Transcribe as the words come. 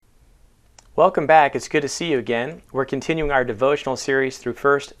Welcome back. It's good to see you again. We're continuing our devotional series through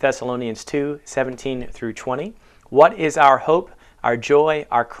 1 Thessalonians 2:17 through 20. What is our hope, our joy,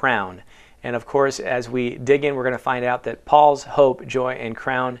 our crown? And of course, as we dig in, we're going to find out that Paul's hope, joy, and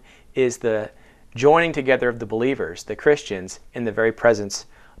crown is the joining together of the believers, the Christians, in the very presence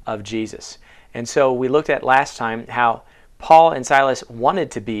of Jesus. And so we looked at last time how Paul and Silas wanted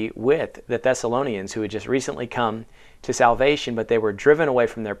to be with the Thessalonians who had just recently come to salvation, but they were driven away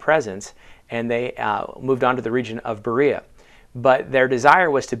from their presence, and they moved on to the region of Berea. But their desire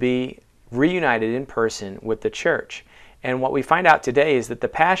was to be reunited in person with the church. And what we find out today is that the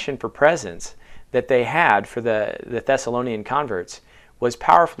passion for presence that they had for the Thessalonian converts was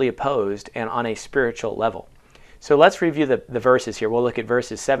powerfully opposed and on a spiritual level. So let's review the verses here. We'll look at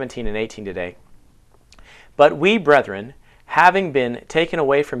verses 17 and 18 today. But we, brethren, having been taken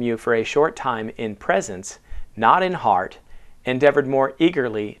away from you for a short time in presence, not in heart, endeavored more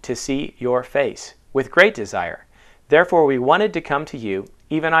eagerly to see your face, with great desire. Therefore we wanted to come to you,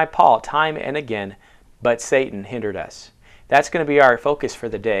 even I, Paul, time and again, but Satan hindered us. That's going to be our focus for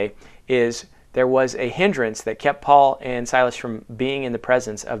the day, is there was a hindrance that kept Paul and Silas from being in the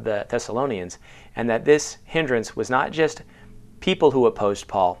presence of the Thessalonians, and that this hindrance was not just people who opposed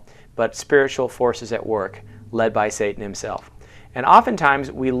Paul, but spiritual forces at work, led by Satan himself. And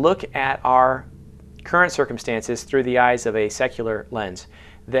oftentimes we look at our current circumstances through the eyes of a secular lens,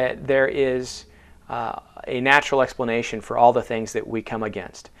 that there is a natural explanation for all the things that we come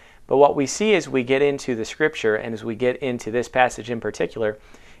against. But what we see as we get into the scripture and as we get into this passage in particular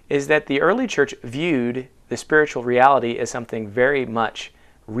is that the early church viewed the spiritual reality as something very much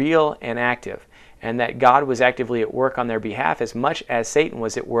real and active, and that God was actively at work on their behalf as much as Satan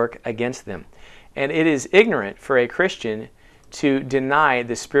was at work against them. And it is ignorant for a Christian to deny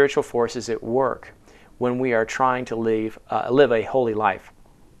the spiritual forces at work when we are trying to live a holy life.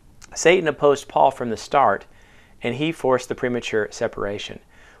 Satan opposed Paul from the start, and he forced the premature separation.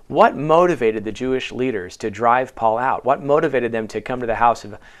 What motivated the Jewish leaders to drive Paul out? What motivated them to come to the house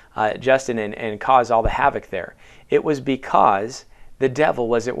of Justin and cause all the havoc there? It was because the devil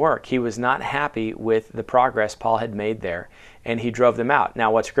was at work. He was not happy with the progress Paul had made there, and he drove them out.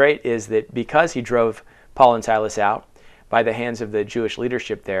 Now, what's great is that because he drove Paul and Silas out by the hands of the Jewish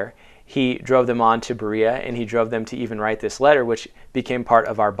leadership there, he drove them on to Berea, and he drove them to even write this letter, which became part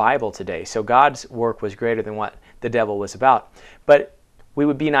of our Bible today. So God's work was greater than what the devil was about. But we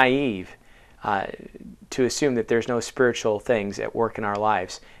would be naive to assume that there's no spiritual things at work in our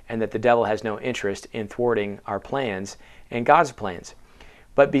lives and that the devil has no interest in thwarting our plans and God's plans.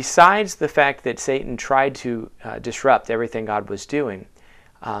 But besides the fact that Satan tried to disrupt everything God was doing,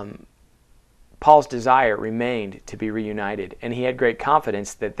 Paul's desire remained to be reunited, and he had great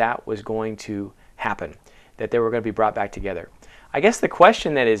confidence that that was going to happen, that they were going to be brought back together. I guess the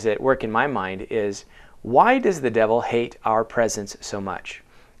question that is at work in my mind is, why does the devil hate our presence so much?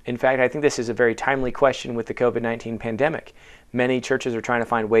 In fact, I think this is a very timely question with the COVID-19 pandemic. Many churches are trying to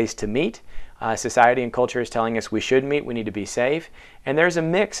find ways to meet. Society and culture is telling us we should meet, we need to be safe. And there's a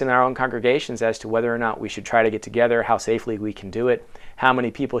mix in our own congregations as to whether or not we should try to get together, how safely we can do it, how many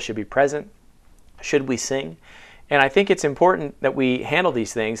people should be present. Should we sing? And I think it's important that we handle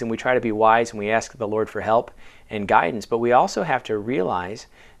these things and we try to be wise and we ask the Lord for help and guidance, but we also have to realize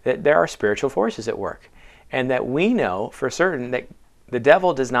that there are spiritual forces at work and that we know for certain that the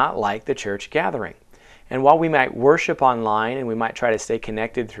devil does not like the church gathering. And while we might worship online and we might try to stay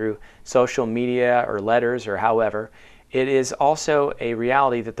connected through social media or letters or however, it is also a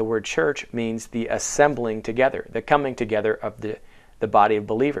reality that the word church means the assembling together, the coming together of the body of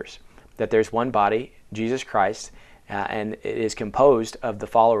believers. That there's one body, Jesus Christ, and it is composed of the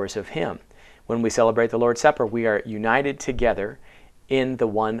followers of Him. When we celebrate the Lord's Supper, we are united together in the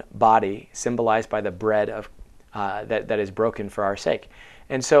one body, symbolized by the bread of that is broken for our sake.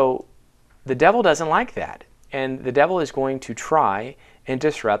 And so the devil doesn't like that, and the devil is going to try and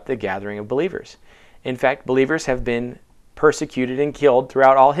disrupt the gathering of believers. In fact, believers have been persecuted and killed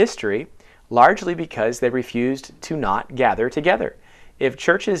throughout all history, largely because they refused to not gather together. If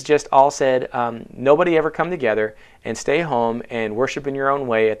churches just all said, nobody ever come together and stay home and worship in your own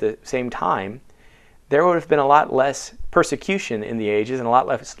way at the same time, there would have been a lot less persecution in the ages and a lot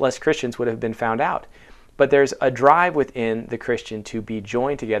less Christians would have been found out. But there's a drive within the Christian to be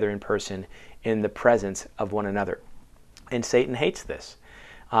joined together in person in the presence of one another. And Satan hates this.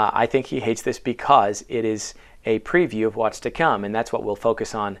 I think he hates this because it is a preview of what's to come, and that's what we'll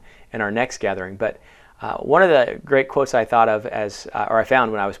focus on in our next gathering. But one of the great quotes I thought of I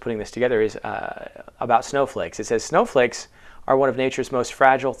found when I was putting this together is about snowflakes. It says, snowflakes are one of nature's most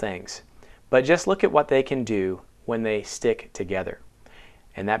fragile things, but just look at what they can do when they stick together.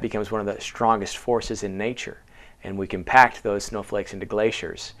 and that becomes one of the strongest forces in nature. And we compact those snowflakes into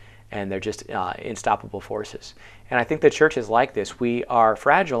glaciers, and they're just unstoppable forces. And I think the church is like this. We are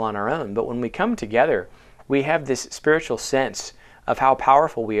fragile on our own, but when we come together, we have this spiritual sense of how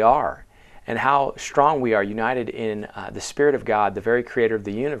powerful we are and how strong we are united in the Spirit of God, the very creator of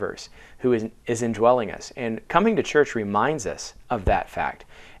the universe, who is indwelling us. And coming to church reminds us of that fact.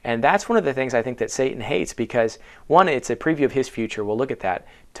 And that's one of the things I think that Satan hates, because one, it's a preview of his future. We'll look at that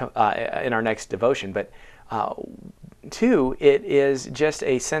in our next devotion. But two, it is just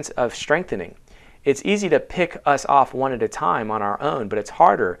a sense of strengthening. It's easy to pick us off one at a time on our own, but it's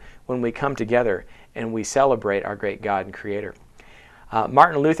harder when we come together and we celebrate our great God and Creator.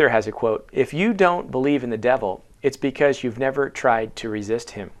 Martin Luther has a quote: "If you don't believe in the devil, it's because you've never tried to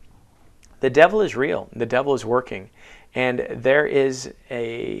resist him." The devil is real. The devil is working. And there is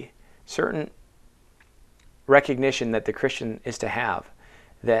a certain recognition that the Christian is to have,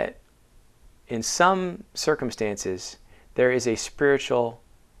 that in some circumstances there is a spiritual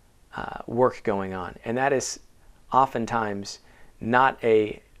work going on. And that is oftentimes not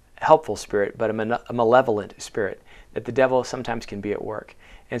a helpful spirit, but a malevolent spirit, that the devil sometimes can be at work.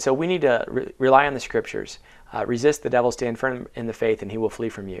 And so we need to rely on the Scriptures. Resist the devil, stand firm in the faith, and he will flee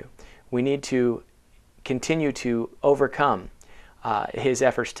from you. We need to continue to overcome his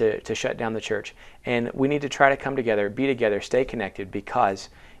efforts to shut down the church. And we need to try to come together, be together, stay connected, because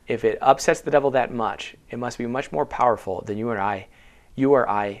if it upsets the devil that much, it must be much more powerful than you or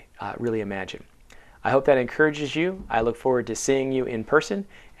I really imagine. I hope that encourages you. I look forward to seeing you in person,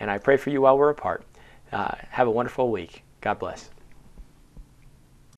 and I pray for you while we're apart. Have a wonderful week. God bless.